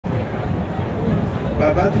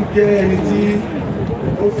bàbá tún jẹ́ ẹni tí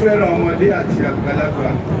ó fẹ́ràn ọmọdé àti àgbàlagbà.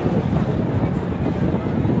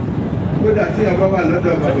 Kódà tí ọba wà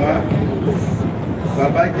lọ́dọ̀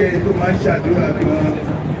bàbá jẹ́ ẹni tó máa ń ṣàdúrà gan-an.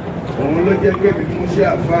 Òun ló jẹ́ pé mi mú ṣe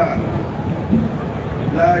àfáà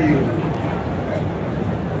láàyò.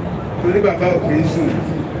 Torí bàbá ò kì í sùn,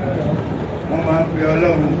 wọ́n máa ń pe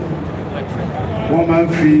Ọlọ́run, wọ́n máa ń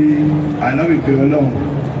fi ànábì pe Ọlọ́run.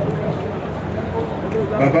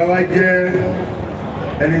 Bàbá wa jẹ́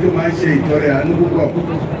ẹni tó máa ń ṣe ìtọrẹ àánú púpọ̀.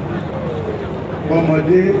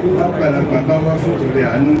 Ọmọdé àgbàlagbà bá wá fún ìtọrẹ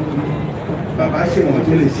àánú, bàbá ṣe wọ́n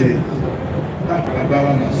tó lè ṣe. Bàbá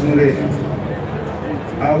wa mọ̀ súnrẹ̀.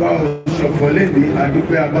 Àwa òṣòfò lèmi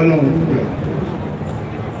àdúpẹ́ abọ́lọ́run púpọ̀.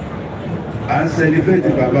 À ń sẹlẹ̀bẹ̀tì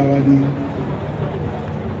bàbá wa ní.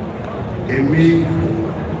 Èmi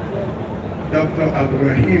Dr.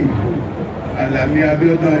 Abdulrahim Alami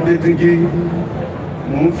Abiodun Adetunji,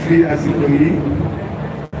 mo ń fi àsìkò yìí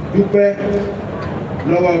dúpẹ́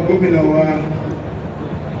lọ́wọ́ gómìnà wa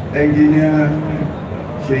ẹnjìníà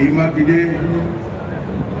Ṣèyí Mákindé.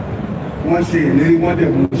 Wọ́n ṣe ìlérí, wọ́n dẹ̀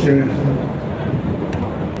mú ṣẹ.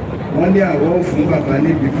 Wọ́n ní àwọn fún bàbá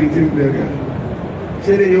níbi fíntì bẹ̀rẹ̀.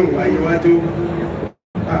 Ṣé lè yóò wáyé wá tó?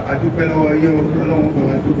 Àdúpẹ́ lọ́wọ́ yín, Ọlọ́run bọ̀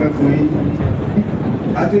wá dúpẹ́ fún yín.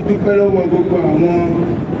 A tún dúpẹ́ lọ́wọ́ gbogbo àwọn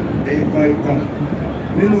ìkan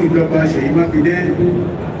nínú ìjọba Ṣèyí Mákindé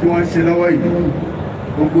tí wọ́n ṣe lọ́wọ́ yìí.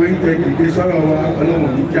 Gbogbo ìjẹ ìdè sọ̀rọ̀ wa,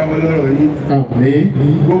 Ọlọ́run ní jáwọ́ lọ́rọ̀ yín.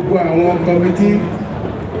 Gbogbo àwọn kọmitì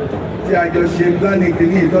tí a jọ ṣe planning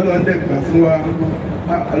kìíní ìtọ́lọ́ndẹ̀gbà fún wa,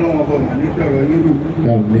 Ọlọ́run ọba mà ní tọ̀rọ̀ yín rù.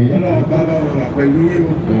 Ọlọ́run bá bá wà pẹ̀lú yín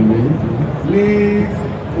o. Ní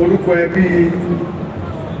orúkọ ẹbí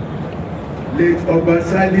late Oba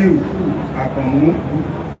Saliu Àkànmú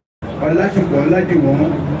Ọlásùpọ̀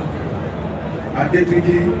Ọládìwọ̀n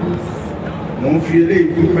Adétúnjí, mo ń fi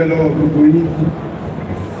eléyìí dúpẹ́ lọ́wọ́ gbogbo yín.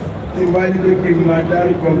 Tí wá ní pé kí n máa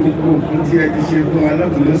dárúkọ gbogbo nǹkan tí ẹ ti ṣe fún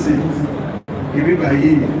aláàbòlọ́sẹ̀ ibi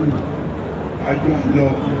báyìí àjọ àlọ́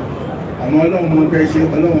àwọn Ọlọ́run mo tẹ́ ṣe,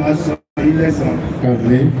 Ọlọ́run á sọ yín lẹ́san.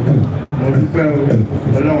 Mo dúpẹ́ o,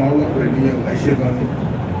 Ọlọ́run á wà pẹ̀lú yẹn, ẹ ṣé gan ni.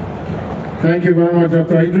 Thank you very much,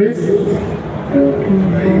 Dr. Idris.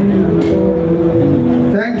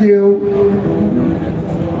 Thank you.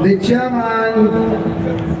 The chairman,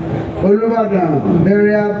 Olubadan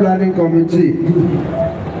Area Planning Committee,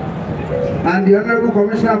 and the Honorable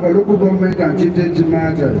Commissioner for Local Government and Chieftaincy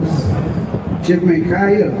Matters, Chief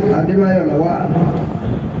Mikhail Ademayola,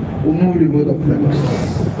 who moved the vote of thanks.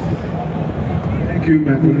 Thank you,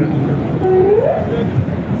 my brother.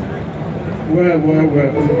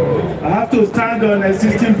 Well. I have to stand on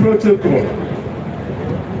existing protocol.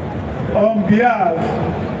 On behalf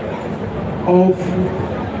of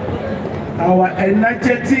our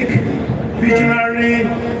energetic, visionary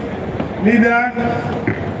leader,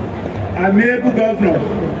 amiable governor,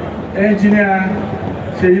 engineer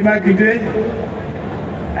Ṣèyí Mákindé,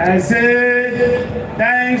 I say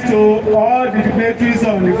thanks to all the dignitaries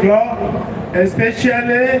on the floor,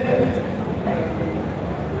 especially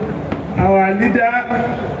our leader,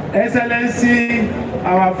 Excellency,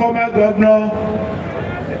 our former governor,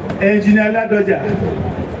 Engineer Ladoja,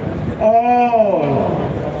 all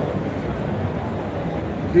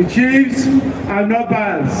the chiefs and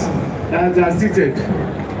Obas that are seated.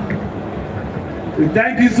 We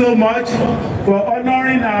thank you so much for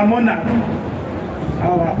honoring our monarch,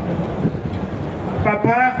 our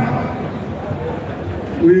Papa.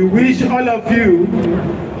 We wish all of you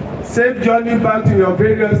safe journey back to your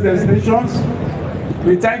various destinations.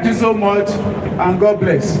 We thank you so much and God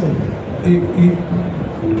bless.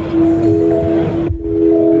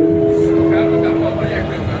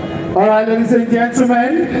 All right, ladies and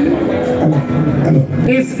gentlemen,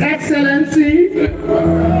 His Excellency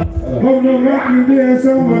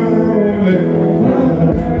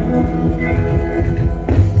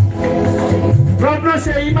Governor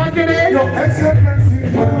Ṣèyí Mákindé, Your Excellency,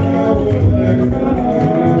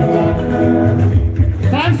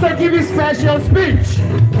 thanks to give his special speech.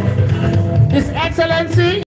 His Excellency